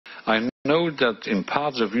I know that in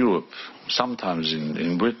parts of Europe, sometimes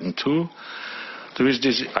in Britain too, there is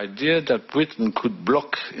this idea that Britain could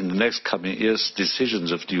block in the next coming years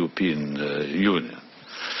decisions of the European Union.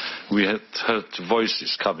 We had heard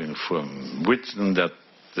voices coming from Britain that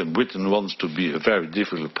Britain wants to be a very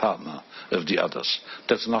difficult partner of the others.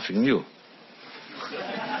 That's nothing new.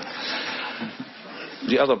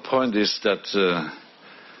 The other point is that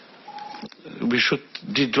we should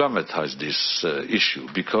de-dramatize this issue,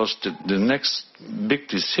 because the next big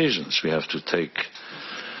decisions we have to take,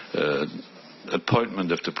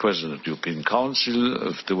 appointment of the President of the European Council,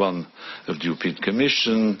 of the one of the European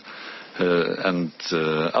Commission, and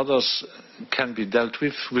others, can be dealt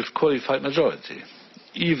with qualified majority.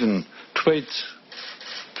 Even trade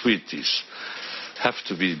treaties have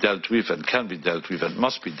to be dealt with and can be dealt with and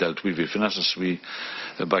must be dealt with, if necessary,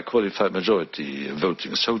 by qualified majority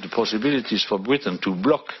voting. So the possibilities for Britain to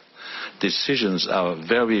block decisions are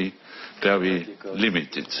very, very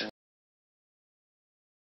limited.